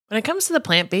When it comes to the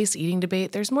plant-based eating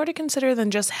debate, there's more to consider than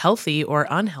just healthy or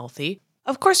unhealthy.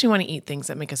 Of course, we want to eat things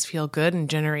that make us feel good and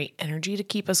generate energy to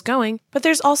keep us going, but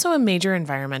there's also a major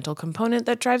environmental component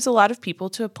that drives a lot of people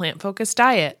to a plant-focused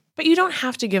diet. But you don't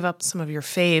have to give up some of your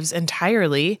faves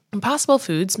entirely. Impossible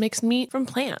Foods makes meat from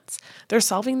plants. They're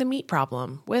solving the meat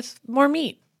problem with more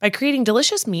meat. By creating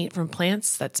delicious meat from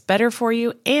plants that's better for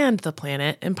you and the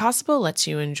planet, Impossible lets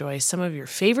you enjoy some of your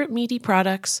favorite meaty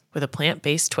products with a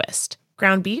plant-based twist.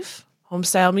 Ground beef,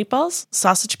 home-style meatballs,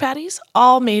 sausage patties,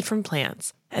 all made from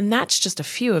plants. And that's just a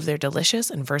few of their delicious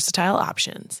and versatile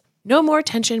options. No more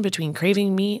tension between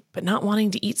craving meat but not wanting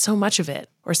to eat so much of it,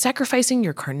 or sacrificing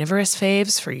your carnivorous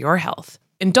faves for your health.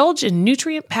 Indulge in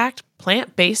nutrient-packed,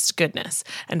 plant-based goodness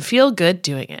and feel good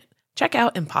doing it. Check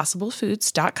out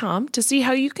impossiblefoods.com to see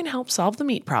how you can help solve the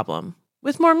meat problem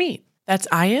with more meat. That's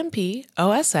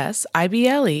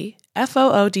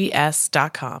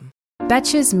IMPOSSIBLEFOODS.com.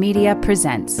 Betches Media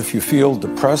presents. If you feel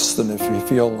depressed and if you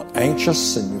feel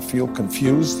anxious and you feel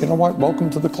confused, you know what?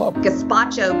 Welcome to the club.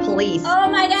 Gazpacho police. Oh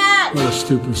my God! What a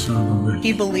stupid son of a bitch.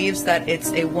 He believes that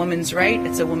it's a woman's right,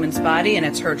 it's a woman's body, and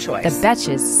it's her choice. The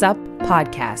Betches Sup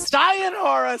Podcast.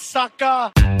 Sayonara,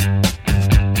 sucker!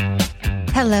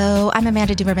 Hello, I'm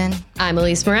Amanda Duberman. I'm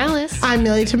Elise Morales. I'm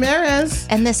Millie Tamarez.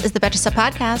 And this is the Betches Sup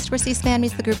Podcast, where C-SPAN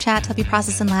meets the group chat to help you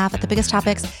process and laugh at the biggest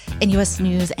topics in U.S.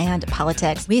 news and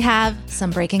politics. We have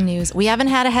some breaking news. We haven't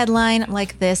had a headline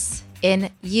like this in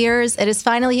years. It is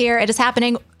finally here. It is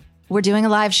happening. We're doing a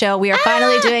live show. We are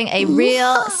finally doing a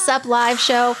real Sup live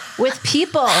show with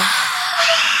people.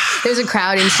 There's a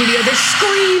crowd in studio. They're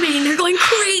screaming. They're going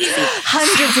crazy.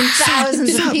 Hundreds and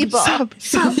thousands of people.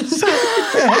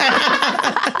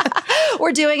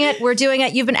 We're doing it. We're doing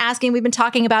it. You've been asking. We've been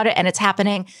talking about it, and it's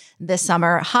happening this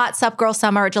summer. Hot Sup Girl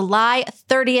Summer, July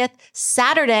 30th,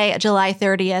 Saturday, July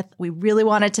 30th. We really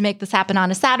wanted to make this happen on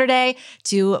a Saturday.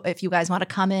 If you guys want to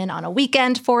come in on a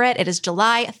weekend for it, it is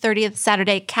July 30th,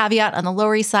 Saturday, Caveat on the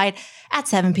Lower East Side at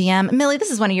 7 p.m. Millie,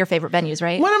 this is one of your favorite venues,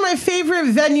 right? One of my favorite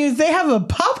venues. They have a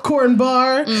popcorn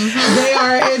bar.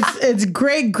 Mm-hmm. It's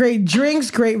great drinks,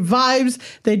 great vibes.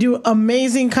 They do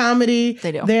amazing comedy.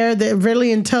 They do. They're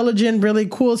really intelligent, really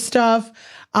cool stuff.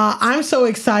 I'm so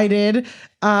excited.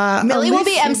 Millie will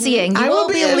be emceeing. You will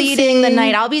be leading the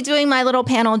night. I'll be doing my little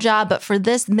panel job, but for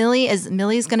this,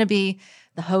 Millie's going to be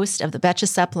the host of the Betches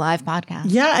Sup Live podcast.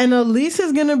 Yeah, and Elise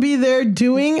is going to be there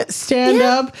doing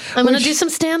stand-up. Yeah, I'm going to do some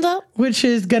stand-up. Which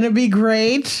is going to be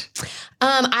great.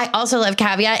 I also love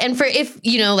Caveat. And if,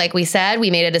 like we said,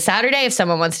 we made it a Saturday. If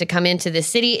someone wants to come into the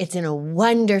city, it's in a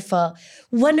wonderful,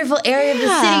 wonderful area of the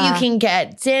city. You can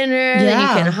get dinner, then you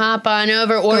can hop on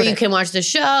over, or you can watch the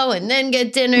show and then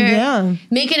get dinner. Yeah.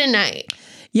 Make it a night.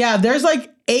 Yeah, there's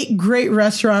 8 great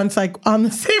restaurants on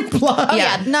the same block.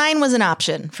 Yeah, 9 was an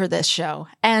option for this show.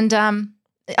 And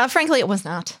frankly, it was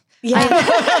not. Yeah.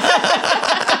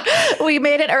 We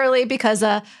made it early because,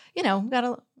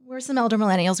 we're some elder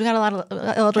millennials. We got a lot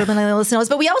of elder millennial listeners,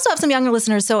 but we also have some younger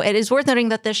listeners. So it is worth noting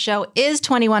that this show is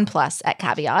 21 plus at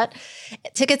Caveat.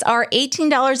 Tickets are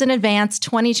 $18 in advance,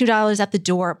 $22 at the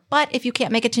door. But if you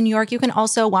can't make it to New York, you can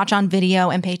also watch on video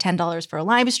and pay $10 for a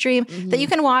live stream that you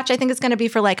can watch. I think it's going to be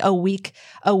for a week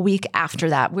after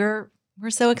that. We're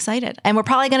so excited. And we're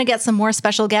probably going to get some more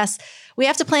special guests. We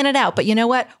have to plan it out. But you know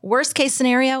what? Worst case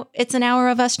scenario, it's an hour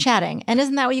of us chatting. And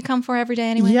isn't that what you come for every day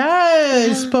anyway?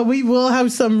 Yes, but we will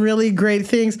have some really great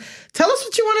things. Tell us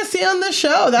what you want to see on the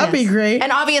show. That'd be great.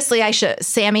 And obviously,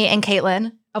 Sammy and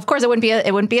Caitlin. Of course, it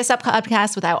wouldn't be a Sup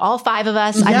podcast without all 5 of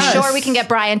us. Yes. I'm sure we can get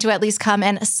Brian to at least come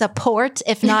and support,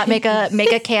 if not make a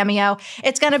cameo.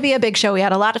 It's going to be a big show. We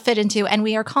had a lot to fit into, and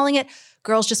we are calling it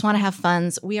Girls Just Want to Have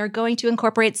Funds. We are going to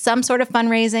incorporate some sort of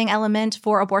fundraising element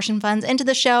for abortion funds into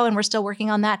the show, and we're still working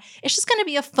on that. It's just going to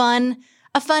be a fun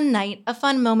night, a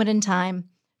fun moment in time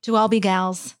to all be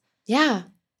gals. Yeah,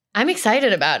 I'm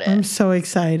excited about it. I'm so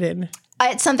excited.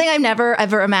 It's something I've never,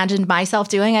 ever imagined myself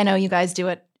doing. I know you guys do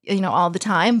it, all the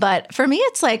time, but for me,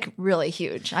 it's really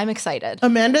huge. I'm excited.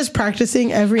 Amanda's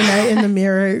practicing every night in the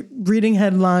mirror, reading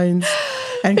headlines.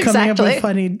 And coming up with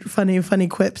funny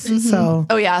quips. Mm-hmm. So,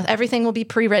 oh yeah, everything will be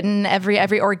pre-written.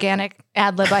 Every organic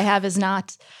ad lib I have is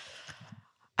not.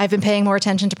 I've been paying more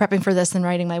attention to prepping for this than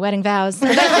writing my wedding vows.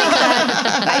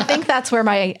 I think that's where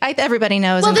everybody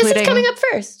knows. Well, this is coming up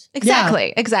first.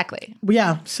 Exactly.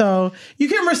 Yeah. So you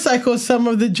can recycle some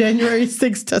of the January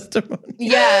 6th testimony.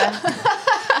 Yeah.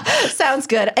 Sounds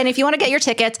good. And if you want to get your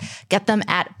tickets, get them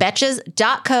at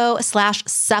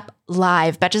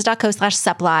betches.co/suplive.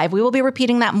 Betches.co/suplive. We will be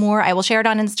repeating that more. I will share it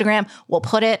on Instagram.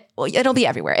 It'll be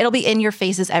everywhere. It'll be in your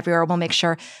faces everywhere. We'll make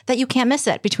sure that you can't miss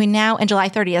it between now and July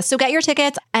 30th. So get your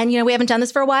tickets. And, we haven't done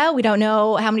this for a while. We don't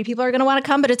know how many people are going to want to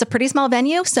come, but it's a pretty small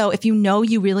venue. So if you know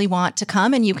you really want to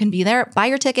come and you can be there, buy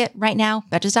your ticket right now.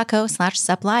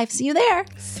 Betches.co/suplive. See you there.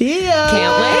 See ya.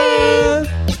 Can't wait.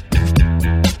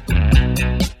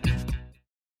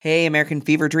 Hey, American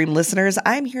Fever Dream listeners,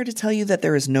 I'm here to tell you that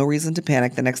there is no reason to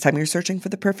panic the next time you're searching for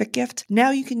the perfect gift. Now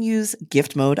you can use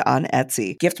gift mode on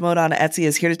Etsy. Gift mode on Etsy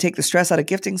is here to take the stress out of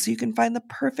gifting so you can find the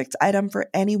perfect item for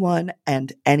anyone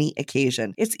and any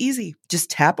occasion. It's easy.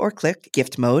 Just tap or click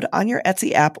gift mode on your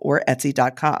Etsy app or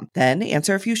Etsy.com. Then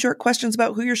answer a few short questions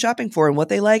about who you're shopping for and what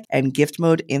they like, and gift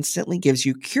mode instantly gives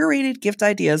you curated gift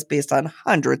ideas based on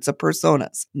hundreds of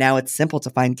personas. Now it's simple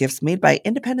to find gifts made by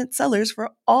independent sellers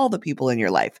for all the people in your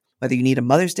life. Whether you need a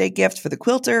Mother's Day gift for the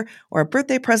quilter or a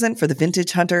birthday present for the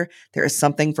vintage hunter, there is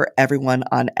something for everyone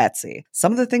on Etsy.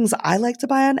 Some of the things I like to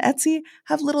buy on Etsy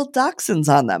have little dachshunds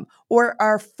on them or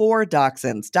are for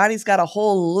dachshunds. Dottie's got a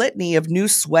whole litany of new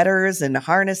sweaters and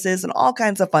harnesses and all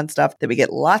kinds of fun stuff that we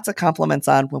get lots of compliments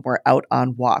on when we're out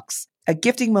on walks. A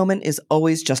gifting moment is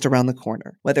always just around the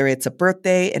corner. Whether it's a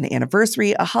birthday, an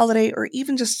anniversary, a holiday, or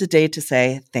even just a day to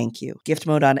say thank you, Gift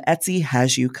Mode on Etsy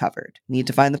has you covered. Need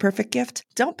to find the perfect gift?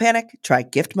 Don't panic. Try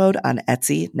Gift Mode on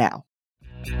Etsy now.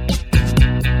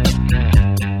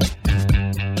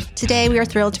 Today, we are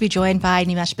thrilled to be joined by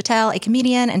Nimesh Patel, a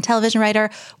comedian and television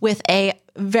writer with a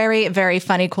very, very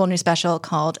funny, cool new special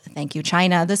called Thank You,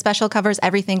 China. The special covers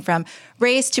everything from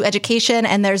race to education,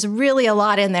 and there's really a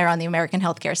lot in there on the American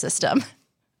healthcare system.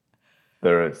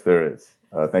 There is.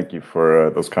 Thank you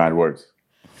for those kind words.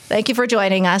 Thank you for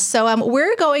joining us. So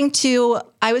we're going to,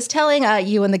 I was telling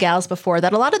you and the gals before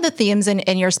that a lot of the themes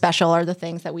in your special are the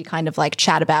things that we kind of like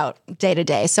chat about day to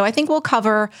day. So I think we'll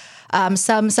cover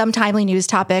some timely news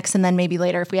topics, and then maybe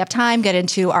later, if we have time, get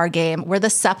into our game. We're the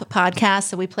SUP podcast,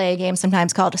 so we play a game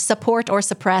sometimes called Support or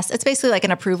Suppress. It's basically like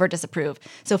an approve or disapprove.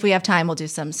 So if we have time, we'll do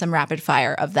some rapid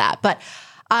fire of that. But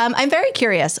I'm very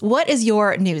curious, what is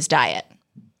your news diet?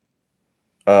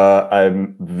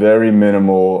 I'm very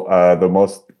minimal. The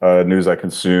most news I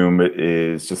consume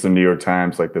is just the New York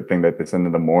Times, like the thing that they send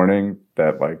in the morning.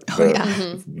 That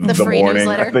the free morning,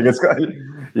 newsletter. I think it's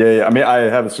yeah. I mean, I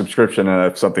have a subscription,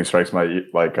 and if something strikes my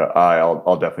eye,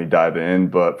 I'll definitely dive in.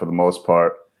 But for the most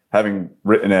part, having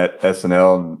written at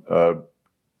SNL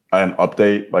an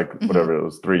update, whatever it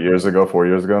was, 4 years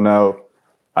ago now,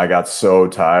 I got so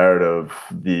tired of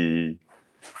the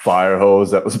fire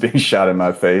hose that was being shot in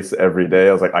my face every day.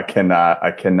 I was like, I cannot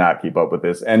keep up with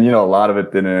this. And, a lot of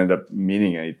it didn't end up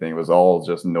meaning anything. It was all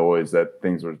just noise that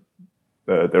things were,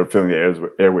 they were filling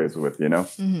the airwaves with,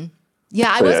 Mm-hmm.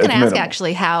 Yeah, I was going to ask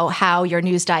actually how your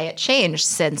news diet changed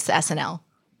since SNL.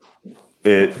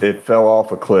 It fell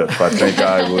off a cliff. I think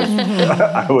I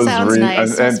was Sounds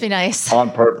nice. Must be nice.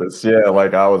 On purpose. Yeah.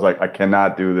 I was like, I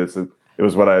cannot do this. It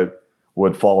was what I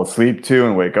would fall asleep to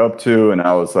and wake up to, and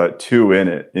I was too in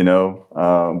it,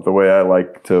 The way I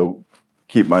like to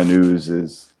keep my news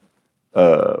is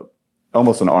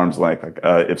almost an arm's length.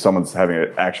 If someone's having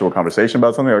an actual conversation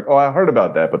about something, like, oh, I heard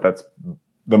about that, but that's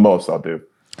the most I'll do.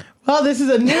 Well, this is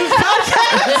a news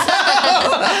podcast.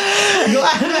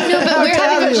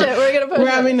 We're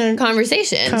having a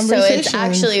conversation. So it's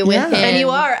actually within. And you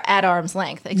are at arm's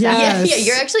length. Exactly. Yes. Yeah,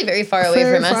 you're actually very far away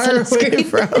from us on the screen.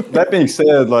 That being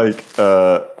said,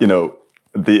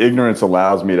 the ignorance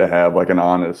allows me to have an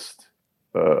honest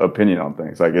opinion on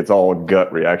things. It's all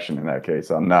gut reaction in that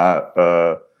case. I'm not,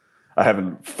 I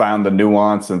haven't found the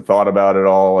nuance and thought about it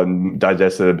all and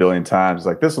digested it a billion times.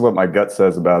 This is what my gut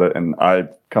says about it. And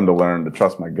I've come to learn to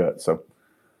trust my gut. So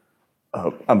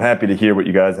I'm happy to hear what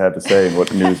you guys have to say and what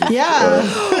the news is. Yeah.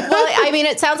 Well, I mean,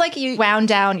 it sounds like you wound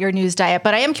down your news diet,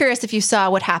 but I am curious if you saw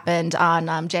what happened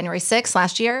on January 6th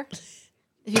last year.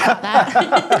 If you got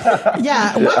that.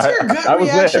 Yeah. What's your gut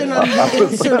reaction on the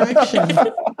insurrection?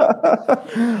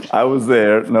 I was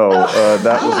there. No,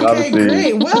 that was obviously...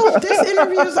 Okay, great. Well, this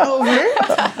interview is over.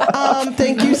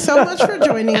 Thank you so much for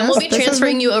joining us. And we'll be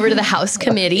transferring you over to the House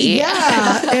Committee.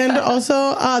 Yeah. And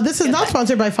also, this is not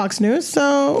sponsored by Fox News,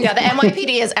 so... Yeah, the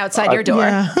NYPD is outside your door.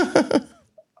 Yeah.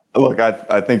 Look,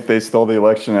 I think they stole the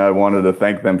election, and I wanted to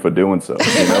thank them for doing so.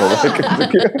 Keep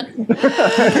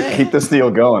the steal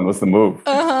going. What's the move?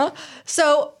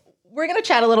 So We're going to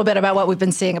chat a little bit about what we've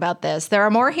been seeing about this. There are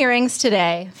more hearings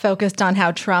today focused on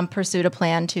how Trump pursued a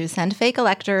plan to send fake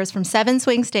electors from 7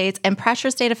 swing states and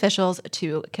pressure state officials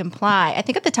to comply. I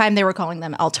think at the time they were calling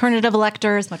them alternative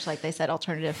electors, much like they said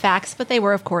alternative facts, but they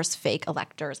were, of course, fake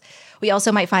electors. We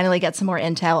also might finally get some more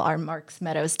intel on Mark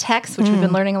Meadows' text, which we've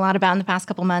been learning a lot about in the past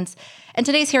couple months. And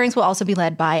today's hearings will also be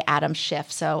led by Adam Schiff.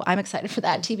 So I'm excited for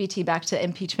that. TBT back to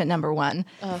impeachment number 1.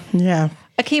 Yeah.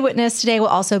 A key witness today will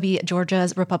also be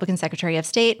Georgia's Republican Secretary of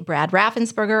State, Brad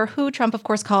Raffensperger, who Trump, of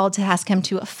course, called to ask him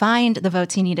to find the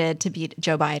votes he needed to beat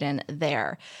Joe Biden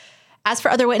there. As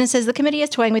for other witnesses, the committee is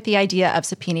toying with the idea of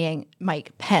subpoenaing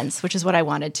Mike Pence, which is what I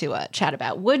wanted to chat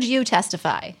about. Would you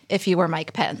testify if you were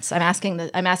Mike Pence? I'm asking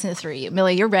the three of you.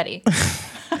 Millie, you're ready.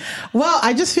 Well,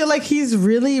 I just feel like he's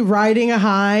really riding a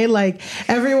high. Like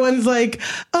everyone's like,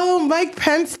 oh, Mike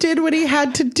Pence did what he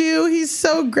had to do. He's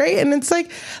so great. And it's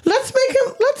like, let's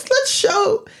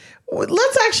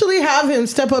actually have him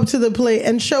step up to the plate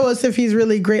and show us if he's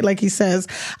really great, like he says.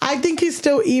 I think he's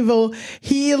still evil.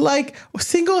 He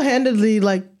single-handedly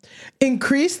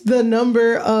increased the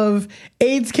number of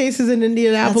AIDS cases in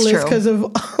Indianapolis because of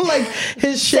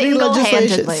his shitty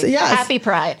legislation. Yes. Happy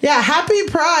Pride. Yeah, happy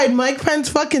Pride. Mike Pence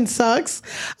fucking sucks.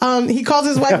 He calls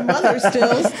his wife mother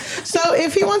still. So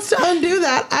if he wants to undo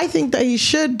that, I think that he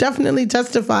should definitely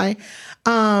testify.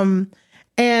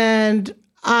 And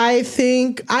I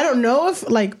don't know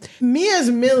if me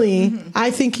as Millie, I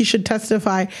think he should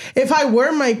testify. If I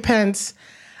were Mike Pence,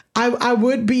 I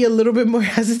would be a little bit more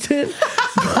hesitant,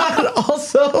 but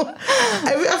also,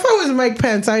 if I was Mike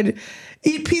Pence, I'd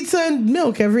eat pizza and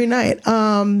milk every night.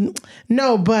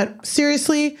 No, but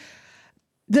seriously,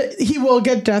 he will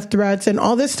get death threats and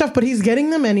all this stuff, but he's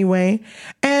getting them anyway.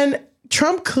 And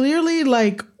Trump clearly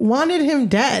wanted him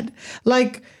dead.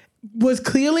 Was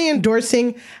clearly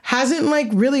endorsing,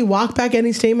 hasn't really walked back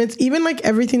any statements, even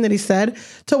everything that he said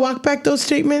to walk back those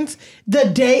statements the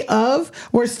day of.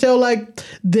 We're still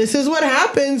this is what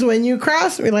happens when you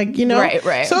cross me,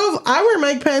 Right. So if I were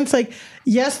Mike Pence,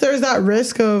 yes, there's that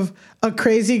risk of a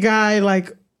crazy guy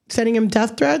sending him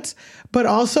death threats, but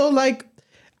also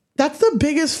that's the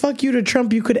biggest fuck you to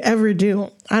Trump you could ever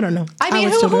do. I don't know. I mean,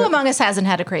 who among us hasn't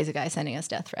had a crazy guy sending us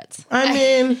death threats? I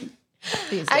mean,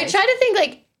 I try to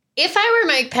think if I were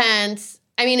Mike Pence,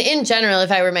 I mean, in general, if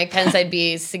I were Mike Pence, I'd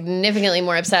be significantly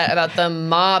more upset about the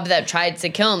mob that tried to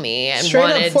kill me and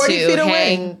wanted to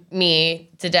hang me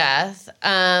to death.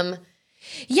 So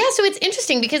it's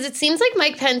interesting because it seems like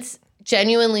Mike Pence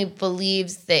genuinely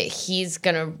believes that he's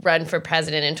going to run for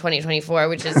president in 2024,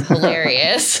 which is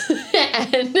hilarious.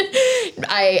 And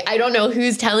I don't know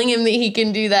who's telling him that he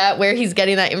can do that, where he's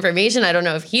getting that information. I don't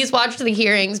know if he's watched the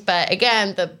hearings, but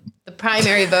again, the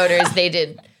primary voters, they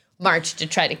did march to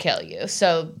try to kill you.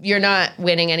 So you're not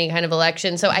winning any kind of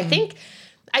election. So I think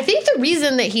the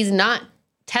reason that he's not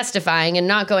testifying and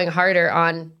not going harder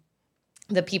on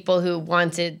the people who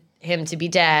wanted him to be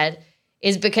dead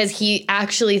is because he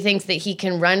actually thinks that he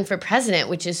can run for president,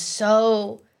 which is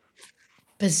so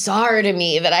bizarre to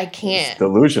me that I can't. It's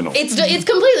delusional. It's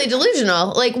completely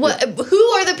delusional. Who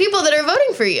are the people that are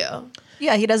voting for you?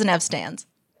 Yeah, he doesn't have stands.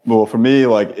 Well, for me,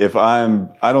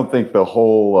 I don't think the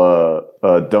whole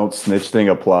don't snitch thing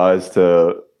applies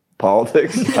to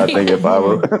politics. I think if I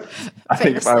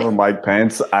were Mike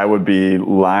Pence, I would be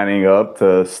lining up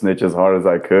to snitch as hard as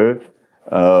I could,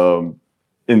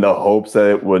 in the hopes that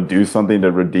it would do something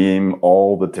to redeem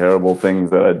all the terrible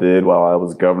things that I did while I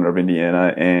was governor of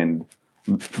Indiana and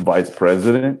vice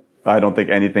president. I don't think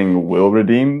anything will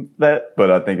redeem that, but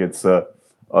I think it's a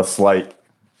slight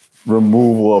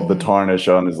removal of the tarnish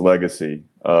on his legacy,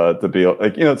 to be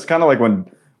it's kind of like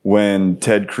when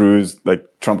Ted Cruz,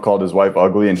 Trump called his wife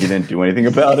ugly and he didn't do anything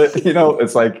about it.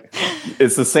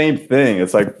 It's the same thing.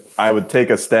 It's I would take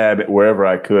a stab at wherever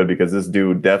I could because this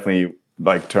dude definitely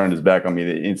turned his back on me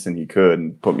the instant he could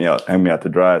and hang me out to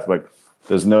dry. It's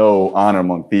there's no honor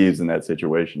among thieves in that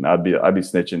situation. I'd be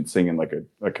snitching, singing like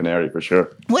a canary for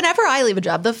sure. Whenever I leave a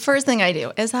job, the first thing I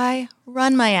do is I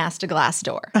run my ass to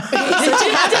Glassdoor. So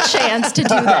to have a chance to do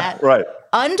that right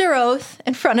under oath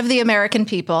in front of the American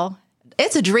people,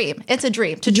 it's a dream. It's a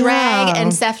dream to drag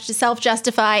and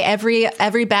self-justify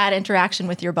every bad interaction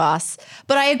with your boss.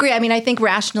 But I agree. I mean, I think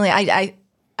rationally,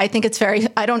 I think it's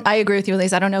I agree with you,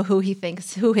 Elise. I don't know who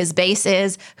his base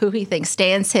is, who he thinks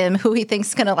stands him, who he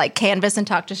thinks going to canvass and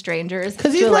talk to strangers.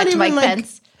 Because he's not even Mike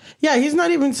Pence. Yeah, he's not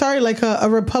even a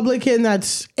Republican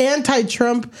that's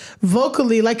anti-Trump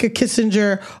vocally, like a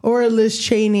Kissinger or a Liz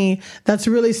Cheney, that's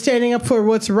really standing up for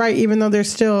what's right, even though they're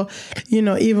still,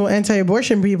 evil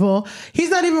anti-abortion people. He's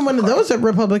not even one of those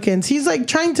Republicans. He's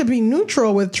trying to be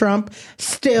neutral with Trump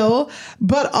still,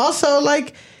 but also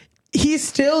he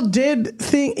still did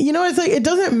think, it's like, it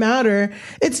doesn't matter.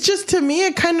 It's just, to me,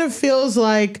 it kind of feels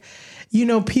like,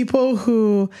 people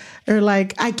who are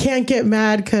like, I can't get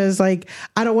mad because like,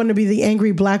 I don't want to be the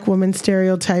angry black woman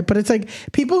stereotype. But it's like,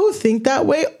 people who think that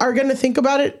way are going to think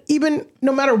about it even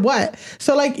no matter what.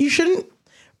 So like, you shouldn't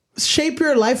shape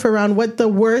your life around what the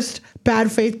worst bad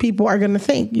faith people are going to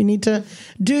think. You need to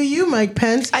do you, Mike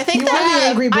Pence. I think you are the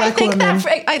angry black woman.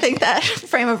 I think that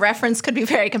frame of reference could be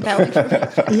very compelling for me.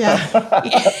 Yeah.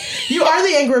 You are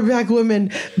the angry black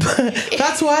woman. But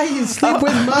that's why you sleep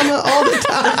with mama all the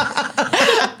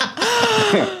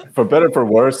time. For better or for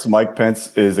worse, Mike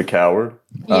Pence is a coward.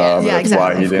 That's exactly.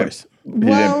 why he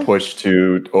didn't push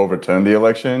to overturn the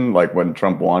election like when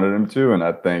Trump wanted him to. And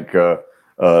I think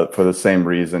for the same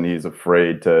reason, he's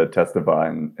afraid to testify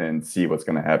and see what's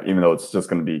going to happen, even though it's just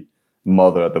going to be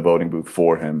mother at the voting booth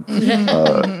for him.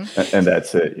 And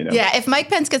that's it, Yeah, if Mike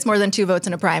Pence gets more than 2 votes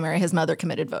in a primary, his mother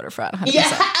committed voter fraud. 100%. Yeah,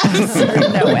 There's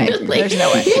no way. There's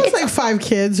no way. He has like 5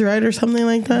 kids, right? Or something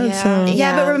like that. Yeah. So.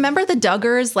 Yeah, but remember the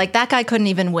Duggars? Like, that guy couldn't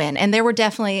even win. And there were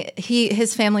definitely,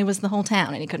 his family was the whole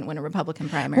town, and he couldn't win a Republican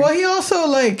primary. Well, he also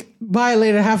like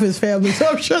violated half his family, so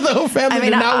I'm sure the whole family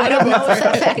did not want to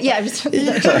vote. Yeah, just, you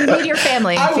need your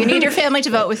family. If you need your family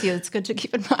to vote with you, it's good to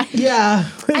keep in mind. Yeah.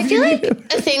 I feel like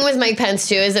a thing with Mike Pence,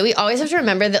 too, is that we always have to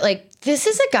remember that, like, this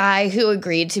is a guy who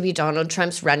agreed to be Donald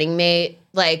Trump's running mate,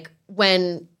 like,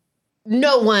 when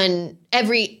no one,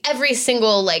 every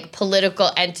single, like,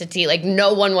 political entity, like,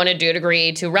 no one wanted to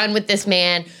agree to run with this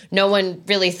man. No one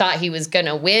really thought he was going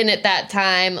to win at that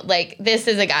time. Like, this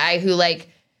is a guy who, like,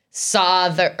 saw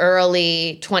the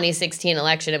early 2016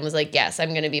 election and was like, yes, I'm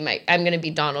going to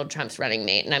be Donald Trump's running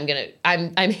mate, and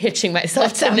I'm hitching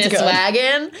myself to this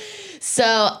wagon. So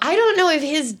I don't know if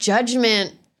his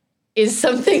judgment is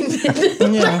something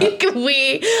that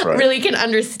we really can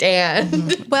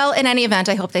understand. Well, in any event,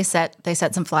 I hope they set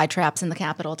some fly traps in the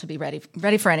Capitol to be ready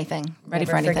for anything. Never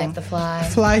forget the fly.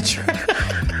 Fly trap.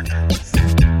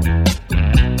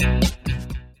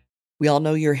 We all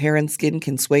know your hair and skin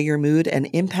can sway your mood and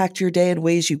impact your day in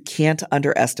ways you can't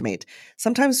underestimate.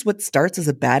 Sometimes what starts as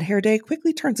a bad hair day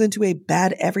quickly turns into a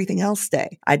bad everything else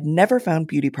day. I'd never found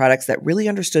beauty products that really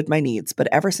understood my needs, but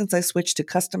ever since I switched to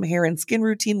custom hair and skin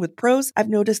routine with Prose, I've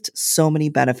noticed so many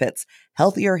benefits.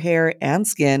 Healthier hair and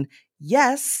skin,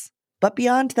 yes, but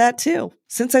beyond that too.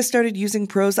 Since I started using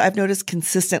Prose, I've noticed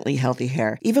consistently healthy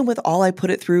hair. Even with all I put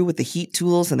it through with the heat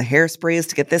tools and the hairsprays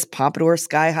to get this pompadour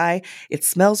sky high, it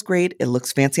smells great, it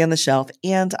looks fancy on the shelf,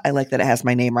 and I like that it has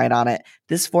my name right on it.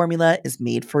 This formula is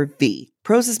made for V.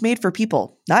 Prose is made for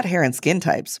people, not hair and skin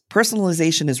types.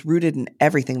 Personalization is rooted in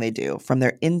everything they do, from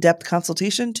their in-depth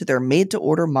consultation to their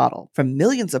made-to-order model. From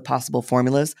millions of possible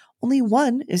formulas, only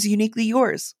one is uniquely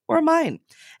yours or mine.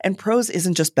 And Prose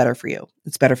isn't just better for you,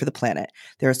 it's better for the planet.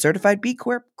 They're a certified B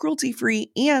Corp,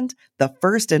 cruelty-free, and the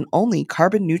first and only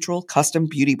carbon-neutral custom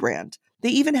beauty brand. They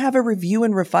even have a review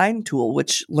and refine tool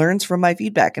which learns from my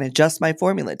feedback and adjusts my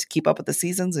formula to keep up with the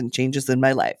seasons and changes in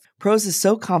my life. Prose is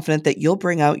so confident that you'll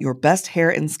bring out your best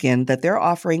hair and skin that they're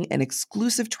offering an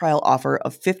exclusive trial offer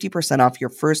of 50% off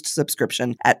your first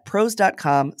subscription at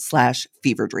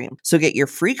prose.com/feverdream. So get your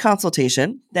free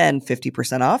consultation, then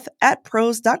 50% off at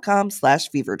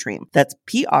prose.com/feverdream. That's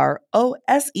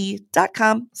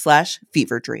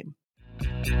prose.com/feverdream.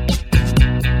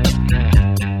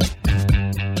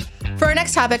 For our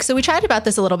next topic, so we chatted about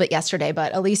this a little bit yesterday,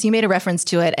 but Elise, you made a reference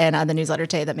to it in the newsletter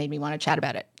today that made me want to chat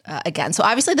about it again. So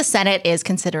obviously the Senate is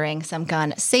considering some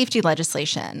gun safety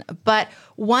legislation, but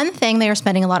one thing they are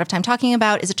spending a lot of time talking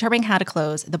about is determining how to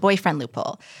close the boyfriend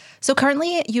loophole. So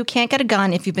currently you can't get a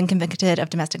gun if you've been convicted of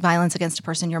domestic violence against a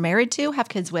person you're married to, have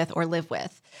kids with, or live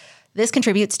with. This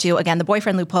contributes to, again, the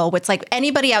boyfriend loophole, which like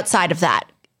anybody outside of that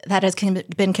has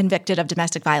been convicted of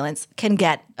domestic violence can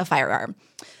get a firearm.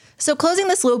 So closing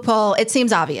this loophole, it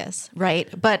seems obvious, right?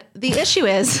 But the issue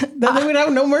is that they would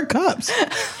have no more cops.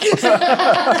 That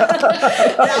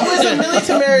was a Millie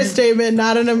Tamara statement,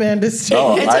 not an Amanda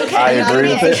statement. No, I agree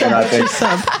with it, and I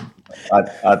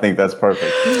think that's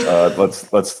perfect.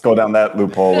 Let's go down that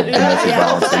loophole of domestic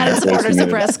violence. That is the order to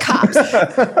suppress cops.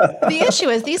 The issue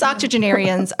is these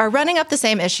octogenarians are running up the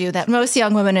same issue that most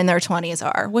young women in their 20s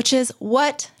are, which is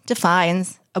what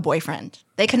defines a boyfriend.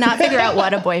 They cannot figure out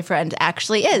what a boyfriend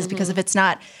actually is because if it's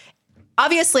not,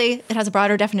 obviously it has a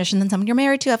broader definition than someone you're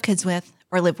married to, have kids with,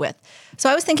 or live with. So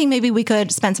I was thinking maybe we could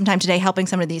spend some time today helping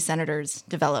some of these senators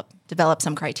develop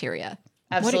some criteria.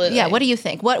 Absolutely. What do you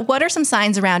think? What are some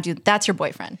signs around you that's your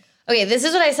boyfriend? Okay, this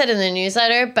is what I said in the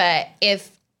newsletter, but if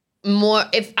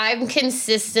I'm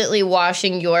consistently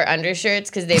washing your undershirts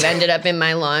because they've ended up in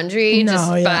my laundry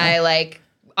by like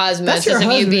osmosis of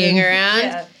you being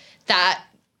around, that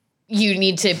you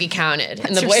need to be counted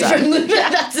in the boyfriend.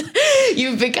 That's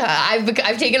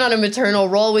I've taken on a maternal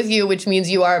role with you, which means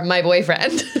you are my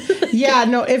boyfriend. Yeah,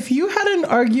 no, if you had an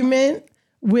argument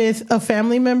with a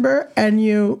family member and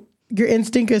your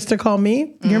instinct is to call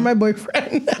me, you're my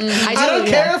boyfriend. I don't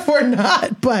care if we're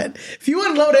not, but if you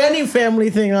unload any family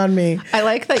thing on me. I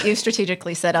like that you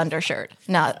strategically said undershirt,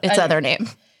 not its other name.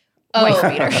 Wife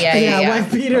beater. Yeah.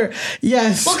 Wife beater.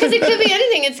 Yes. Well, because it could be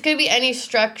anything. It could be any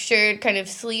structured kind of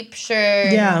sleep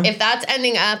shirt. Yeah. If that's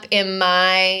ending up in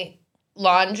my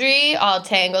laundry, all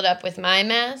tangled up with my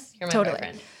mess, you're my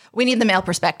boyfriend. We need the male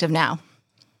perspective now.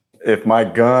 If my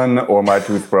gun or my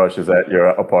toothbrush is at your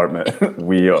apartment,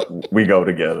 we go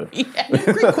together.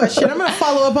 Great question. I'm going to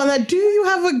follow up on that. Do you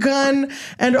have a gun?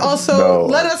 And also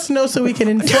let us know so we can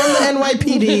inform the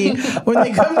NYPD when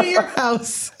they come to your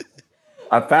house.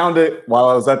 I found it while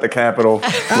I was at the Capitol. Look,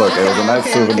 it was a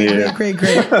nice souvenir. Great.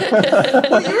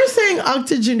 Well, you were saying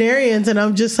octogenarians, and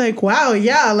I'm just like, wow,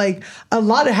 yeah, like a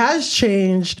lot has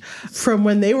changed from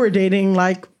when they were dating,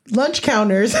 like lunch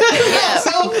counters. People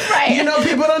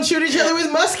don't shoot each other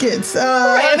with muskets.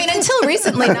 Right. I mean, until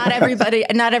recently, not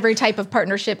every type of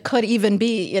partnership could even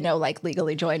be, like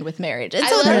legally joined with marriage. And I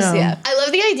love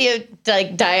the idea of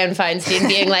like Dianne Feinstein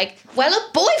being like, well,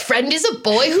 a boyfriend is a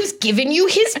boy who's given you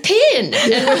his pin.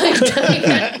 And we're like,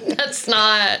 that's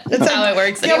not how it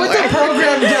works anymore. With the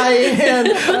program,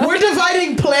 Dianne. We're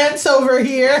dividing plants over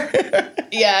here.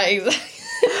 Yeah, exactly.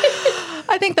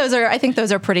 I think those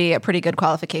are pretty good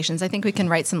qualifications. I think we can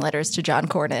write some letters to John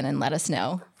Cornyn and let us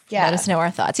know. Yeah. Let us know our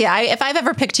thoughts. Yeah, if I've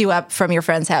ever picked you up from your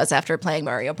friend's house after playing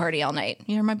Mario Party all night,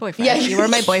 you're my boyfriend. Yeah. You were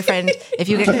my boyfriend if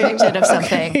you get convicted of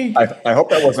something. I hope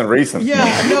that wasn't recent.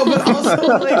 Yeah, no, but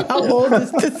also, like, how old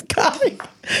is this guy?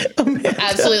 Amanda.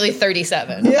 Absolutely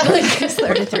 37. Yeah. He's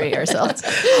 33 years old.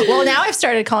 Well, now I've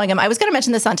started calling him. I was going to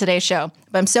mention this on today's show,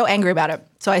 but I'm so angry about it,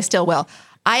 so I still will.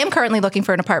 I am currently looking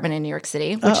for an apartment in New York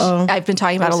City, which I've been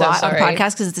talking about a lot on the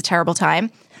podcast because it's a terrible time.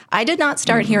 I did not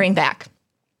start hearing back.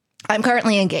 I'm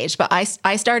currently engaged, but I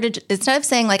started, instead of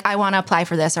saying like, I want to apply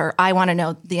for this or I want to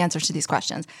know the answers to these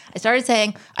questions, I started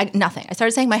saying nothing. I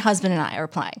started saying my husband and I are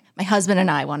applying. My husband and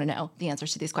I want to know the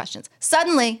answers to these questions.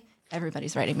 Suddenly,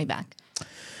 everybody's writing me back.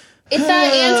 It's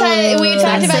that we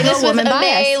talked about this with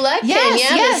May Lutkin.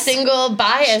 Yes. The single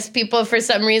bias. People for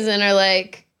some reason are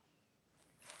like,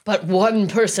 but one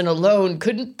person alone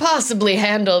couldn't possibly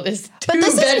handle this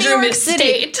two-bedroom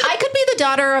estate. I could be the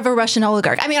daughter of a Russian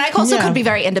oligarch. I mean, I also could be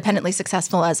very independently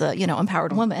successful as a,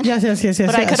 empowered woman. Yes.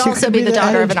 But I could also be the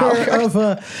daughter of an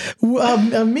oligarch.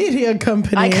 Of a media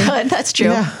company. I could, that's true.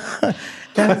 Yeah.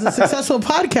 That is a successful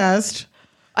podcast.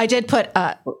 I did put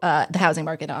the housing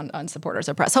market on Supporters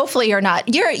of Press. Hopefully you're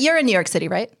not. You're in New York City,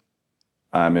 right?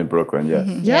 I'm in Brooklyn, yes.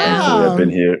 Mm-hmm. Yeah. Actually, I've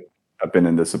been here. I've been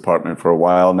in this apartment for a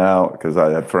while now because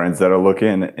I have friends that are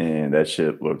looking, and that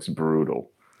shit looks brutal.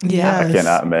 Yeah, I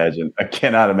cannot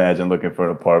imagine looking for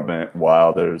an apartment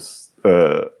while there's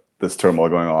this turmoil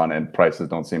going on and prices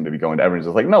don't seem to be going. Everyone's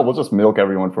just like, no, we'll just milk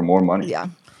everyone for more money. Yeah.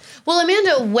 Well,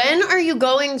 Amanda, when are you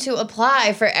going to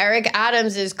apply for Eric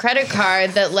Adams' credit card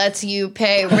that lets you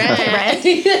pay rent?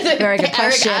 Very good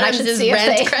question. Eric Adams'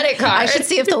 rent credit card. I should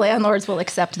see if the landlords will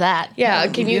accept that. Yeah.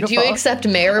 Do you accept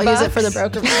mayor bucks? Use it for the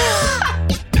broker.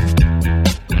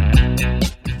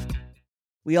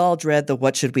 We all dread the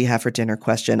what should we have for dinner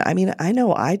question. I mean, I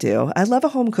know I do. I love a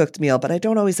home-cooked meal, but I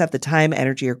don't always have the time,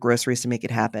 energy, or groceries to make it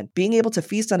happen. Being able to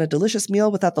feast on a delicious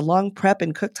meal without the long prep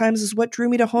and cook times is what drew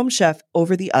me to Home Chef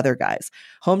over the other guys.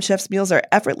 Home Chef's meals are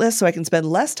effortless, so I can spend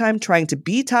less time trying to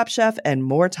be Top Chef and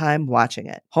more time watching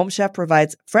it. Home Chef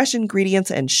provides fresh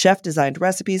ingredients and chef-designed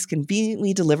recipes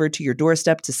conveniently delivered to your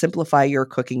doorstep to simplify your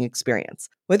cooking experience.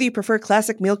 Whether you prefer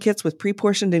classic meal kits with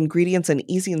pre-portioned ingredients and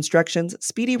easy instructions,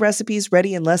 speedy recipes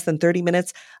ready in less than 30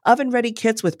 minutes, oven-ready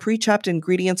kits with pre-chopped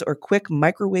ingredients, or quick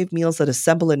microwave meals that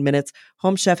assemble in minutes,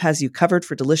 Home Chef has you covered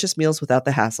for delicious meals without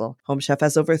the hassle. Home Chef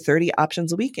has over 30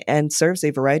 options a week and serves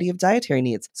a variety of dietary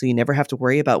needs, so you never have to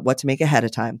worry about what to make ahead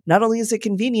of time. Not only is it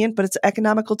convenient, but it's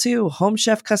economical too. Home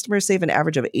Chef customers save an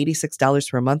average of $86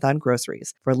 per month on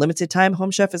groceries. For a limited time,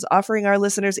 Home Chef is offering our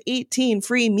listeners 18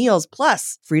 free meals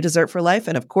plus free dessert for life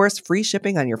and, of course, free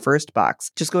shipping on your first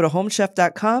box. Just go to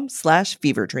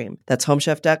homechef.com/feverdream. That's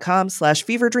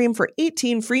homechef.com/feverdream for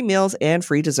 18 free meals and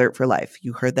free dessert for life.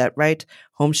 You heard that right.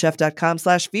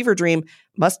 Homechef.com/feverdream.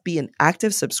 Must be an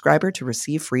active subscriber to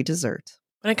receive free dessert.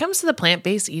 When it comes to the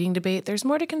plant-based eating debate, there's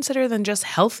more to consider than just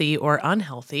healthy or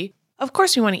unhealthy. Of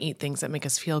course, we want to eat things that make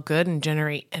us feel good and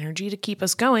generate energy to keep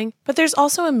us going, but there's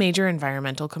also a major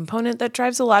environmental component that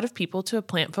drives a lot of people to a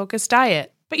plant-focused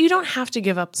diet. But you don't have to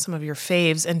give up some of your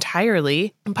faves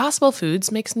entirely. Impossible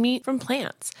Foods makes meat from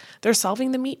plants. They're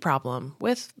solving the meat problem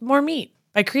with more meat.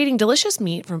 By creating delicious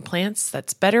meat from plants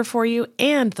that's better for you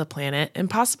and the planet,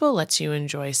 Impossible lets you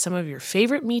enjoy some of your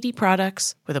favorite meaty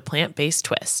products with a plant-based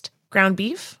twist. Ground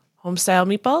beef, home-style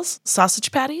meatballs,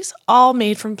 sausage patties, all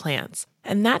made from plants.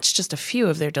 And that's just a few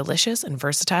of their delicious and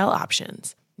versatile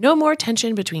options. No more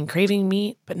tension between craving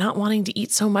meat but not wanting to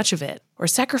eat so much of it, or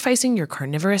sacrificing your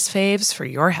carnivorous faves for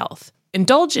your health.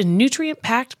 Indulge in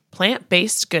nutrient-packed,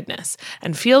 plant-based goodness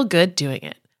and feel good doing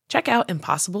it. Check out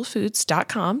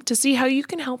impossiblefoods.com to see how you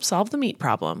can help solve the meat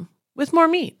problem with more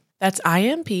meat. That's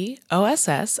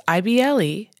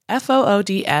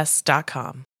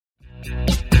IMPOSSIBLEFOODS.com.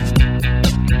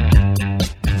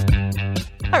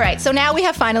 All right, so now we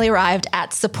have finally arrived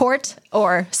at support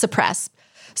or suppress.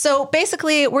 So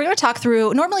basically, we're going to talk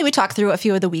through, normally we talk through a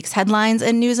few of the week's headlines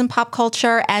in news and pop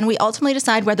culture, and we ultimately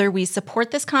decide whether we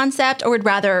support this concept or would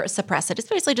rather suppress it. It's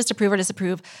basically just approve or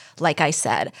disapprove, like I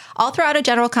said. I'll throw out a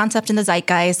general concept in the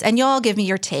zeitgeist, and y'all give me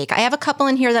your take. I have a couple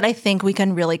in here that I think we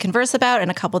can really converse about,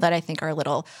 and a couple that I think are a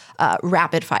little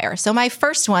rapid fire. So my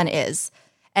first one is,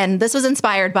 and this was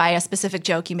inspired by a specific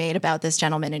joke you made about this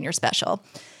gentleman in your special.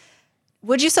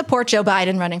 Would you support Joe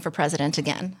Biden running for president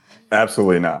again?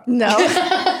 Absolutely not. No.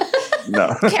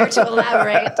 No. Care to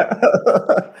elaborate?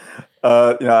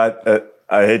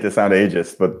 I hate to sound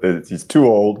ageist, but he's too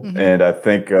old, and I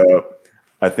think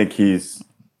he's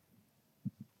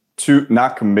too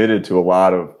not committed to a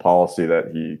lot of policy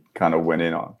that he kind of went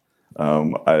in on.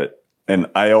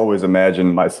 I always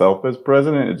imagine myself as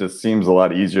president. It just seems a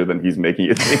lot easier than he's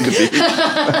making it seem to be.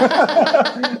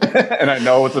 And I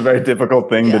know it's a very difficult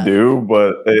thing to do,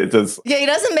 but it just... Yeah, he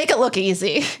doesn't make it look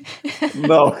easy.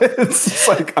 No, it's just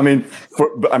like, I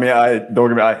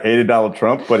hated Donald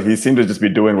Trump, but he seemed to just be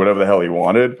doing whatever the hell he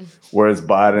wanted. Whereas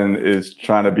Biden is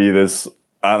trying to be this,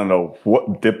 I don't know,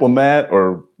 what diplomat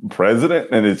or president,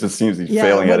 and it just seems he's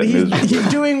failing at it miserably. He's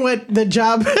doing what the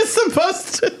job is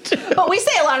supposed to do. But we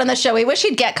say a lot on the show. We wish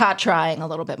he'd get caught trying a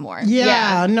little bit more.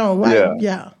 Yeah.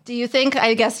 Do you think,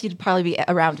 I guess you'd probably be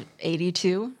around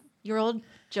 82-year-old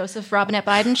Joseph Robinette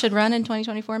Biden should run in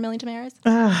 2024, Millie Tamaris?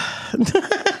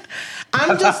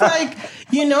 I'm just like,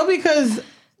 because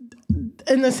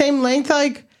in the same length,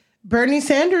 like, Bernie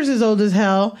Sanders is old as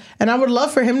hell, and I would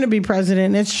love for him to be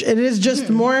president. It is just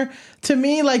more, to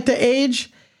me, like the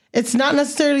age, it's not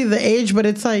necessarily the age, but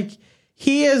it's like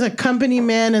he is a company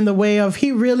man in the way of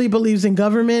he really believes in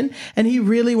government, and he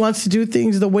really wants to do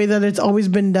things the way that it's always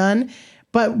been done.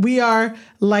 But we are,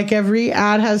 like every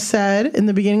ad has said in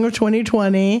the beginning of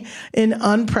 2020, in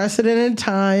unprecedented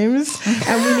times.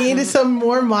 And we need some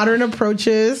more modern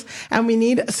approaches. And we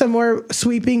need some more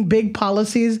sweeping big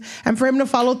policies. And for him to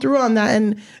follow through on that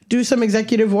and do some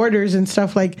executive orders and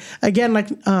stuff like, again, like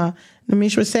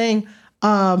Namish was saying,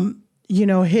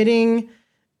 hitting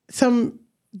some...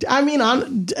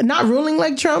 not ruling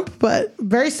like Trump, but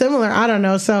very similar. I don't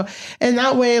know. So in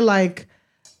that way, like...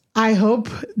 I hope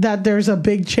that there's a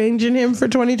big change in him for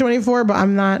 2024, but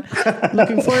I'm not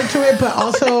looking forward to it. But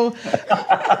also,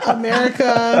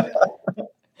 America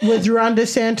with Ron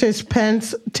DeSantis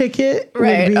Pence ticket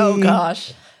would be oh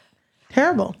gosh,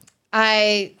 terrible.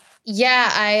 I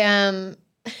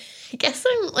guess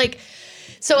I'm like,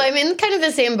 so I'm in kind of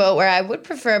the same boat where I would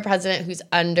prefer a president who's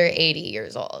under 80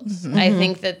 years old. Mm-hmm. I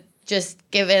think that just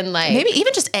given like maybe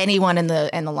even just anyone in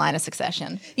the line of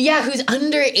succession. Yeah, who's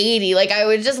under 80. Like I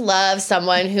would just love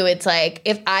someone who it's like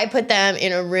if I put them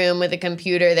in a room with a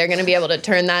computer, they're going to be able to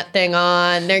turn that thing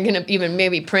on. They're going to even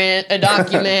maybe print a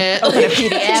document, open a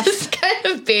PDF. Just kind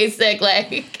of basic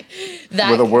like that.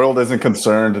 Where the world isn't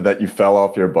concerned that you fell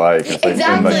off your bike. It's like,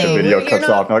 exactly. And like the video cuts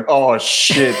off and like, oh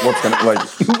shit, what's going to like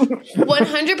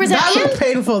 100%. That was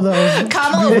painful though.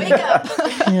 Kamala, wake up.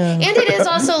 Yeah. And it is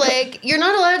also like you're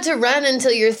not allowed to run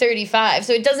until you're 35.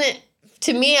 So it doesn't,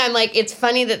 to me, I'm like, it's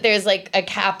funny that there's like a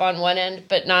cap on one end,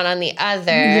 but not on the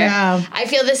other. Yeah. I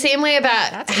feel the same way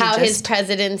about how his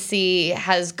presidency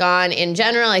has gone in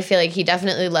general. I feel like he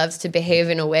definitely loves to behave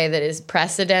in a way that is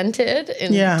precedented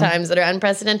in times that are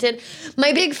unprecedented.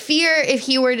 My big fear, if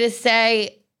he were to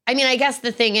say, I mean, I guess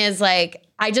the thing is like,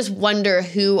 I just wonder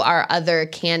who our other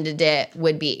candidate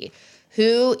would be.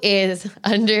 Who is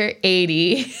under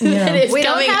 80? Yeah. We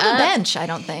don't have a bench, I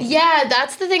don't think. Yeah,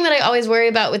 that's the thing that I always worry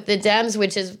about with the Dems,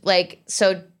 which is like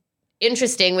so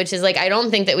interesting, which is like I don't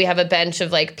think that we have a bench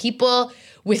of like people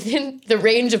within the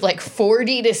range of like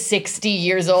 40 to 60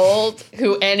 years old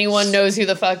who anyone knows who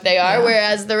the fuck they are,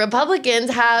 whereas the Republicans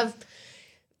have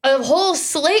a whole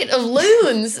slate of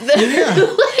loons that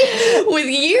like, with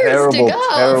years to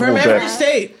go. From every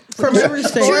state. From every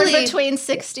state. Or between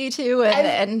 62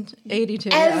 and 82.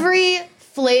 Every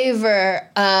flavor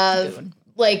of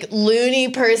like loony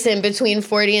person between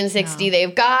 40 and 60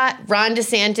 they've got. Ron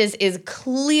DeSantis is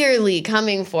clearly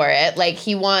coming for it. Like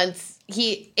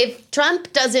if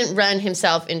Trump doesn't run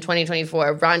himself in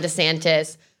 2024, Ron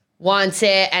DeSantis wants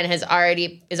it and is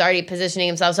already positioning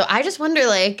himself. So I just wonder,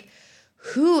 like,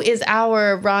 who is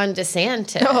our Ron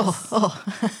DeSantis?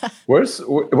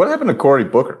 What happened to Cory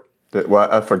Booker?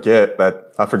 Well, I forget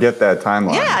that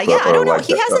timeline. Yeah, I don't know.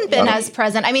 He hasn't been as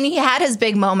present. I mean, he had his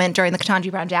big moment during the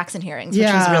Ketanji Brown Jackson hearings, which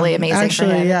was really amazing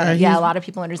for him. Yeah, a lot of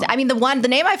people understand. I mean, the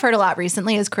name I've heard a lot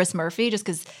recently is Chris Murphy, just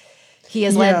because he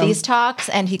has led these talks,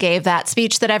 and he gave that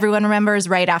speech that everyone remembers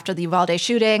right after the Uvalde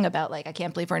shooting about, like, I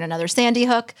can't believe we're in another Sandy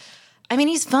Hook. I mean,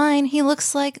 he's fine. He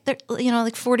looks like there,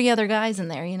 like 40 other guys in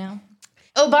there,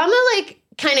 Obama, like,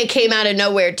 kind of came out of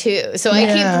nowhere too. So I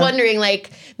keep wondering,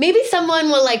 like, maybe someone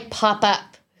will like pop up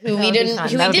who we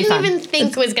didn't even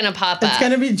think was going to pop up. It's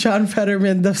going to be John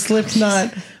Fetterman, the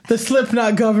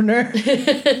Slipknot governor.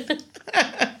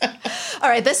 All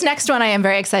right, this next one I am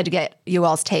very excited to get you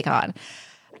all's take on,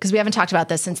 because we haven't talked about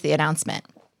this since the announcement.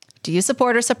 Do you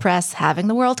support or suppress having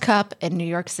the World Cup in New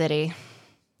York City?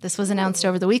 This was announced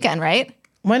over the weekend, right?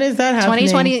 When is that happening?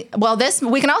 2020. Well,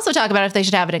 we can also talk about if they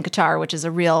should have it in Qatar, which is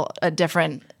a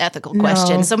different ethical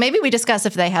question. No. So maybe we discuss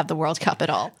if they have the World Cup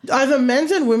at all. Are the men's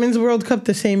and women's World Cup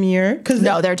the same year?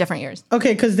 No, they're different years.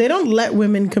 Okay, because they don't let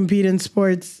women compete in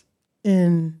sports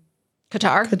in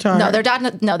Qatar. No, they're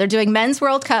not. No, they're doing men's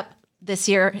World Cup this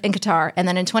year in Qatar, and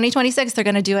then in 2026 they're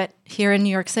going to do it here in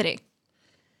New York City.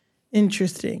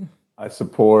 Interesting. I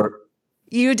support.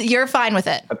 You're fine with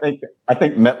it. I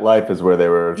think MetLife is where they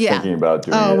were thinking about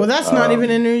doing it. Oh, well, that's not even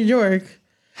in New York.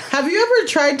 Have you ever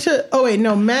tried to? Oh wait,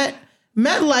 no,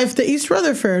 MetLife, the East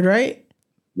Rutherford, right?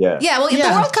 Yeah. Yeah. Well, the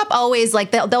World Cup always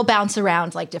like they'll bounce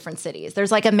around like different cities.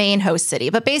 There's like a main host city,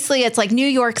 but basically it's like New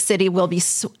York City will be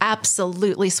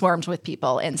absolutely swarmed with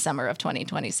people in summer of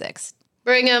 2026.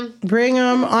 Bring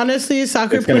them. Honestly,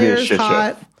 soccer players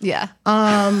hot. Show. Yeah.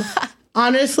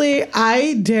 Honestly,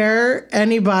 I dare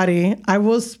anybody. I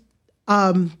will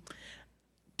 $20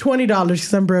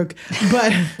 because I'm broke.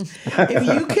 But if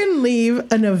you can leave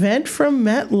an event from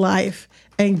MetLife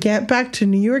and get back to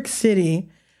New York City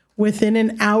within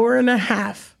an hour and a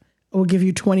half, I will give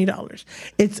you $20.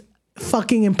 It's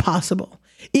fucking impossible.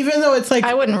 Even though it's like,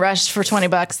 I wouldn't rush for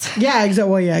 $20. Yeah, exactly.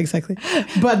 Well, yeah, exactly.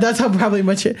 But that's how probably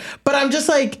much it. But I'm just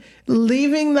like,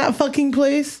 leaving that fucking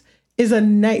place is a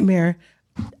nightmare.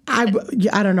 I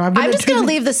don't know. I'm just going to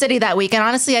leave the city that week. And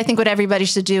honestly, I think what everybody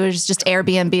should do is just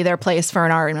Airbnb their place for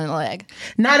an hour and a leg.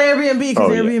 Not Airbnb,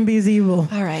 because Airbnb is evil.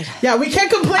 All right. Yeah, we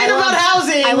can't complain about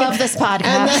housing. I love this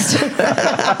podcast.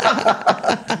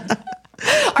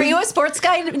 Are you a sports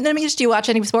guy, Namish? Do you watch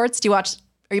any sports?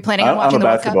 Are you planning on watching the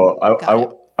World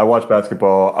Cup? I watch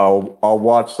basketball. I'll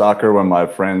watch soccer when my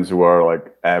friends who are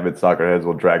like avid soccer heads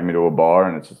will drag me to a bar,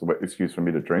 and it's just an excuse for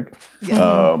me to drink.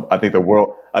 Yeah. I think the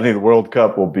World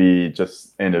Cup will be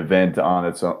just an event on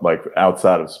its own, like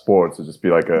outside of sports. It'll just be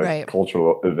like a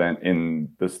cultural event in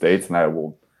the States, and I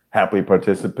will happily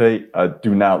participate. I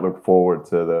do not look forward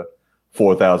to the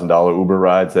 $4,000 Uber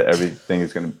rides that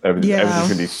everything's gonna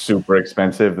be super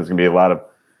expensive. There's gonna be a lot of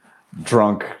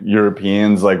drunk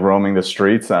Europeans like roaming the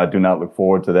streets. I do not look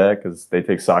forward to that because they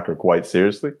take soccer quite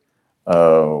seriously.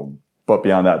 But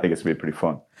beyond that, I think it's gonna be pretty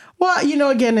fun. Well,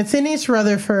 again, it's in East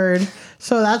Rutherford,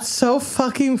 so that's so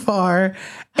fucking far.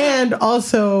 And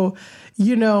also,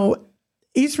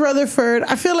 East Rutherford,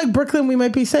 I feel like Brooklyn, we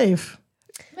might be safe.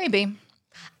 Maybe.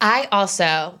 I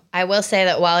will say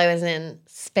that while I was in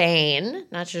Spain,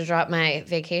 not to drop my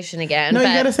vacation again. No, you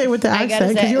got to say it with the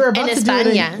accent because you were about to do it.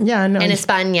 In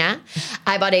España,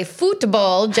 I bought a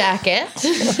football jacket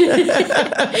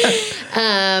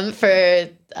for,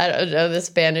 I don't know, the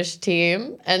Spanish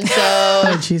team. And so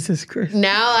oh, Jesus Christ.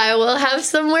 Now I will have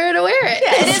somewhere to wear it.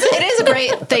 Yeah, it is a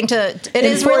great thing it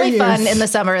is really fun in the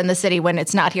summer in the city when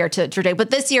it's not here to drink. But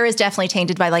this year is definitely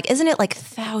tainted by isn't it like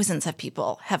thousands of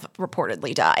people have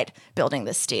reportedly died building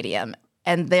this stadium?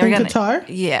 And they're in Qatar?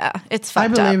 Yeah, it's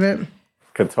fucked up. I believe it.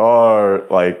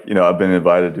 Qatar, I've been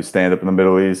invited to stand up in the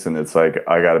Middle East, and it's like,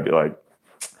 I got to be like,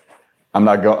 I'm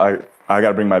not going, I got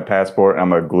to bring my passport and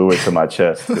I'm going to glue it to my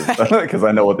chest because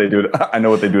I know what they do. I know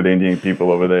what they do to Indian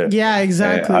people over there. Yeah,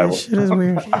 exactly. Shit is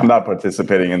weird. I'm not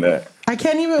participating in that. I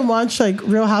can't even watch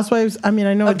Real Housewives. I mean,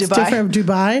 I know it's different of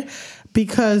Dubai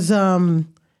because,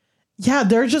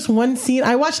 there's just one scene.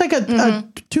 I watched a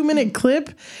 2-minute clip,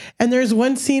 and there's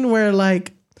one scene where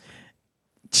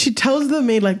she tells the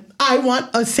maid, like, I want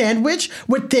a sandwich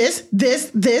with this,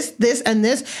 and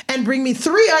this, and bring me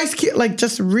 3 ice cubes. Like,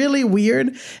 just really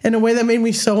weird in a way that made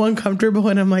me so uncomfortable.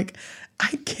 And I'm like,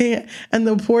 I can't. And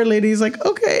the poor lady's like,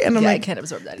 okay. And I'm like, I can't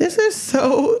absorb that this is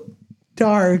so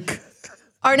dark.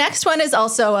 Our next one is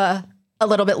also a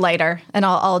little bit lighter, and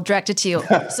I'll direct it to you.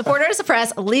 Support or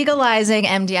suppress legalizing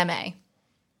MDMA.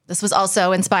 This was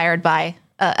also inspired by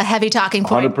a heavy talking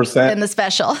point 100%. in the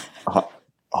special.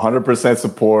 100%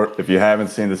 support. If you haven't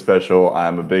seen the special,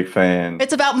 I'm a big fan.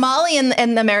 It's about Molly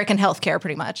and American healthcare,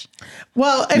 pretty much.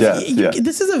 Well,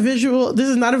 this is a visual. This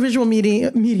is not a visual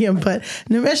medium, but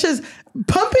Nimesh is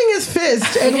pumping his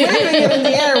fist and waving it in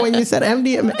the air when you said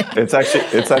MDMA. It's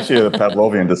actually a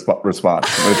Pavlovian response.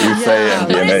 If you say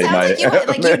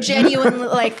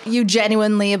MDMA, you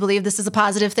genuinely believe this is a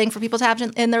positive thing for people to have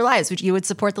in their lives, which you would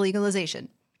support the legalization.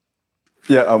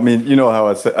 Yeah, I mean, you know how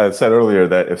I said earlier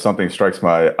that if something strikes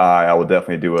my eye, I will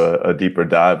definitely do a deeper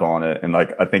dive on it. And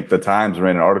like, I think the Times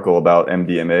ran an article about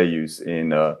MDMA use in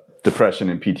depression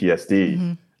and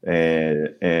PTSD.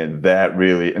 And that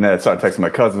really, and then I started texting my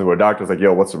cousins who are doctors, like,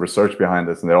 yo, what's the research behind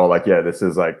this? And they're all like, yeah, this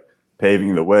is like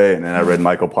paving the way. And then I read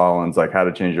Michael Pollan's like How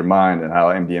to Change Your Mind and how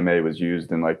MDMA was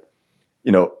used in like,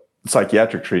 you know,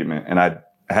 psychiatric treatment. And I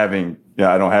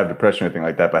don't have depression or anything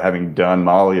like that, but having done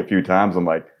Molly a few times, I'm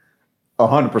like,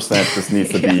 100% this needs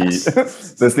to be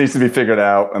this needs to be figured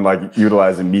out and like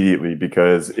utilized immediately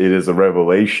because it is a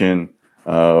revelation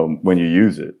when you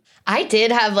use it. I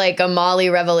did have like a Molly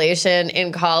revelation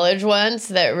in college once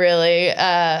that really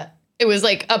it was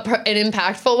like an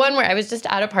impactful one where I was just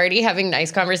at a party having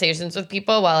nice conversations with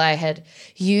people while I had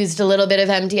used a little bit of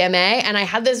MDMA, and I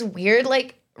had this weird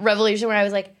like revelation where I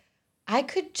was like, I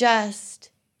could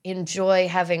just enjoy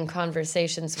having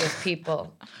conversations with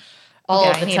people all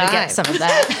the time. I need to get some of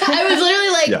that. I was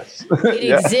literally like,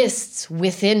 it exists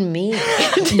within me.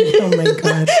 Oh my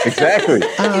God. Exactly.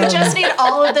 You just need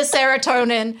all of the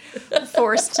serotonin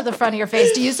forced to the front of your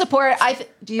face. Do you support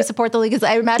the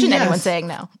legalization? I imagine anyone saying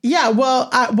no. Yeah, well,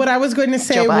 what I was going to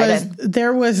say was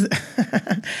there was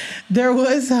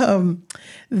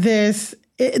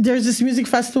there's this music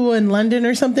festival in London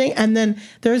or something, and then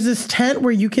there's this tent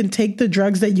where you can take the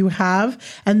drugs that you have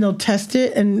and they'll test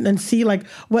it and see like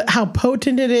how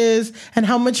potent it is and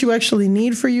how much you actually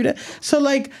need for you to. So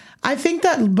like, I think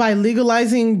that by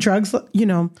legalizing drugs, you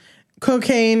know,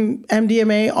 cocaine,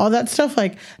 MDMA, all that stuff,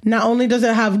 like not only does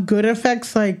it have good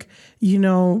effects, like, you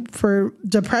know, for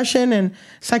depression and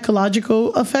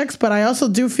psychological effects, but I also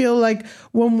do feel like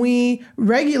when we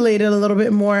regulate it a little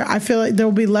bit more, I feel like there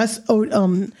will be less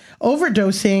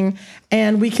overdosing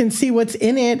and we can see what's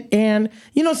in it. And,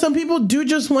 you know, some people do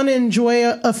just want to enjoy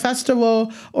a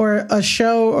festival or a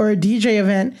show or a DJ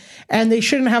event, and they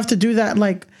shouldn't have to do that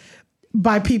like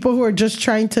by people who are just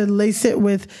trying to lace it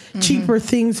with cheaper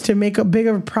things to make a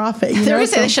bigger profit. You know?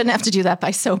 Say they shouldn't have to do that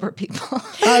by sober people.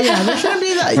 Oh yeah, they shouldn't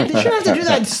be that. They shouldn't have to do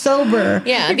that sober.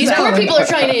 Yeah, these poor people are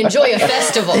trying to enjoy a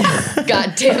festival.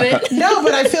 God damn it. No,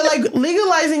 but I feel like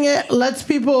legalizing it lets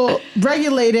people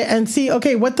regulate it and see,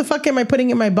 okay, what the fuck am I putting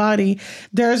in my body?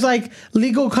 There's like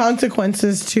legal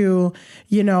consequences to,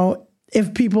 you know,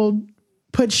 if people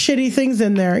put shitty things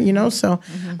in there, you know? So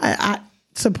I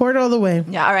support all the way.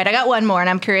 Yeah. All right. I got one more, and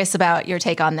I'm curious about your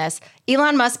take on this.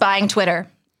 Elon Musk buying Twitter.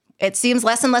 It seems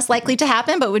less and less likely to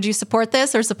happen, but would you support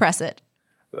this or suppress it?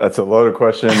 That's a loaded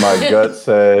question. My gut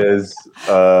says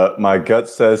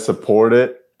support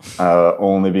it,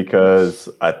 only because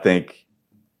I think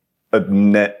a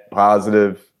net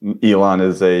positive. Elon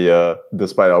is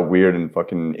despite how weird and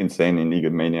fucking insane and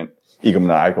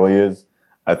egomaniacal he is,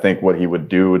 I think what he would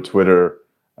do with Twitter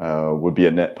would be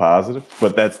a net positive.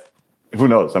 But that's, who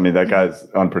knows? I mean, that guy's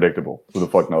unpredictable. Who the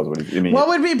fuck knows what he? I mean, what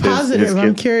would be positive?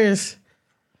 I'm curious.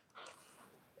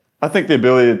 I think the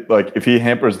ability, like, if he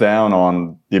hampers down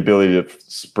on the ability to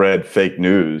spread fake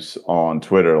news on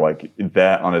Twitter, like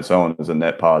that on its own is a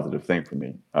net positive thing for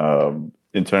me.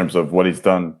 In terms of what he's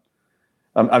done,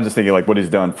 I'm just thinking like what he's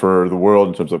done for the world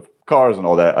in terms of cars and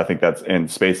all that. I think that's, and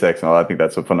SpaceX and all that, I think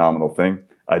that's a phenomenal thing.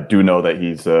 I do know that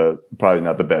he's probably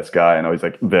not the best guy. I know he's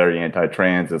like very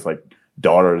anti-trans. His like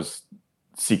daughter's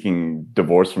seeking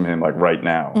divorce from him like right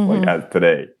now, like as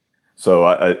today. So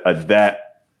that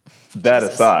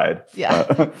aside,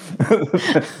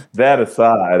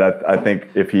 I think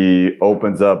if he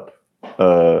opens up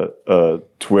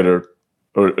Twitter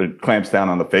or clamps down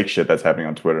on the fake shit that's happening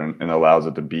on Twitter and allows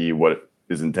it to be what it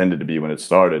is intended to be when it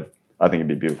started, I think it'd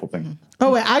be a beautiful thing.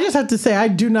 Oh, wait, I just have to say, I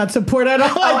do not support at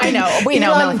all. I know. We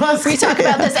know. We talk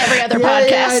about this every other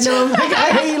podcast. Yeah, I know. Like, I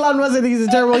hate Elon Musk. I think he's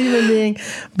a terrible human being.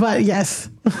 But yes.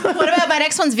 What about my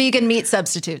next one's vegan meat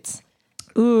substitutes?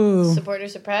 Ooh. Support or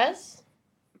suppress?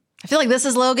 I feel like this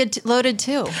is loaded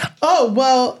too. Oh,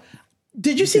 well,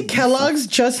 did you see Kellogg's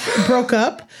just broke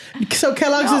up? So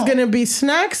Kellogg's is going to be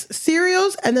snacks,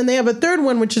 cereals, and then they have a third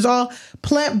one, which is all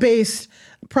plant-based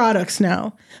products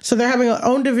now. So they're having their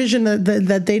own division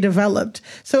that they developed.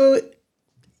 So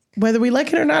whether we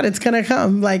like it or not, it's going to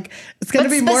come. Like, it's going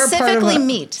to be more part of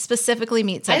specifically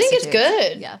meat. I think it's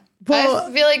good. Yeah. Well,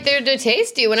 I feel like they're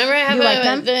tasty. Whenever I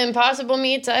have the Impossible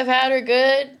meats I've had are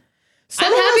good.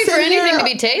 I'm happy for anything to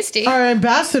be tasty. Our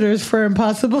ambassadors for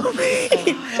Impossible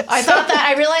Meat.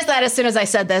 I realized that as soon as I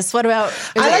said this. What about?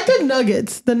 I like the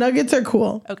nuggets. The nuggets are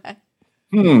cool. Okay.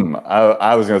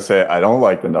 I was gonna say I don't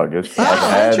like the nuggets.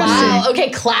 Wow.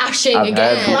 Okay, clashing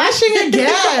again. Clashing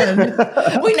again.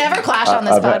 We never clashed on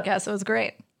this podcast. It was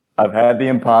great. I've had the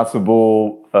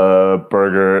Impossible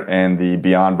burger and the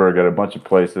Beyond Burger at a bunch of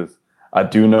places. I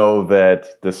do know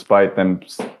that despite them,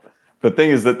 the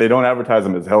thing is that they don't advertise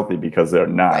them as healthy because they're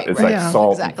not. Right, it's like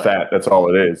salt and fat. That's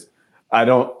all it is. I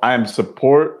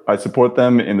support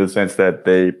them in the sense that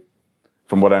they,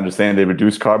 from what I understand, they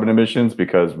reduce carbon emissions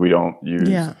because we don't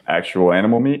use actual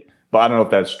animal meat. But I don't know if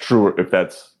that's true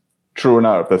or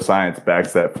not, if the science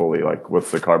backs that fully. Like,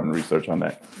 what's the carbon research on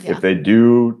that? Yeah. If they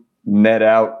do net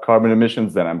out carbon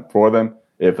emissions, then I'm for them.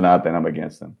 If not, then I'm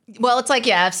against them. Well, it's like,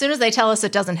 as soon as they tell us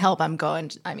it doesn't help, I'm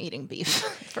eating beef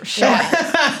for sure.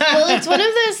 Well, it's one of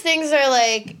those things where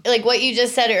like what you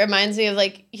just said, it reminds me of I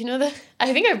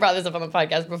think I've brought this up on the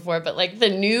podcast before, but like the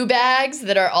new bags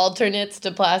that are alternates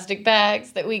to plastic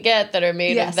bags that we get that are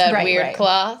made of that weird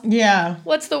cloth. Yeah.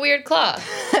 What's the weird cloth?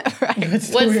 Right. What's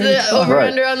the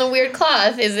over-under on the weird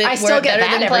cloth? Is it I still get better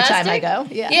that than every plastic? time I go.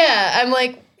 Yeah, I'm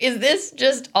like, is this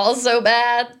just also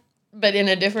bad? But in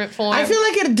a different form. I feel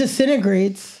like it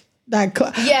disintegrates. Well,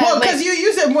 because you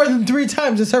use it more than 3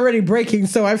 times, it's already breaking.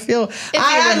 So I feel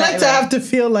I like to have to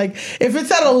feel like if it's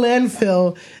at a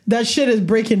landfill, that shit is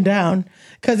breaking down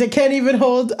because it can't even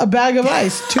hold a bag of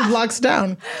ice 2 blocks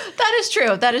down. That is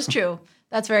true.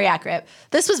 That's very accurate.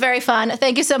 This was very fun.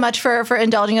 Thank you so much for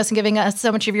indulging us and giving us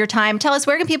so much of your time. Tell us,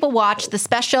 where can people watch the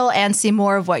special and see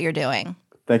more of what you're doing?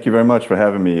 Thank you very much for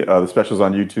having me. The special's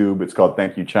on YouTube. It's called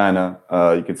Thank You China.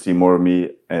 You can see more of me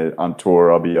on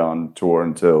tour. I'll be on tour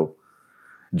until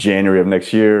January of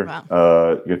next year.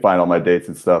 Wow. You can find all my dates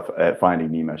and stuff at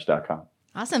findingnimesh.com.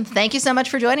 Awesome. Thank you so much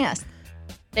for joining us.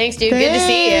 Thanks, dude. Good to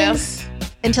see you.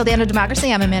 Until the End of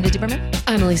Democracy, I'm Amanda Duberman.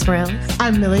 I'm Elise Morales.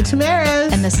 I'm Millie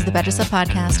Tamaris. And this is the Betches Sup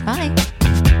Podcast. Bye.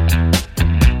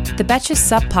 The Betches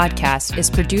Sup Podcast is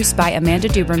produced by Amanda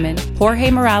Duberman,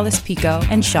 Jorge Morales-Pico,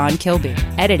 and Sean Kilby.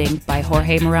 Editing by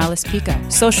Jorge Morales-Pico.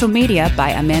 Social media by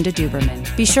Amanda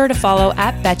Duberman. Be sure to follow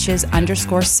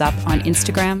 @Betches_Sup on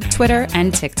Instagram, Twitter,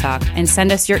 and TikTok, and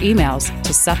send us your emails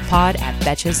to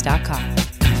suppod@betches.com.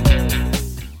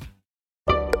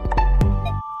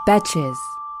 Betches.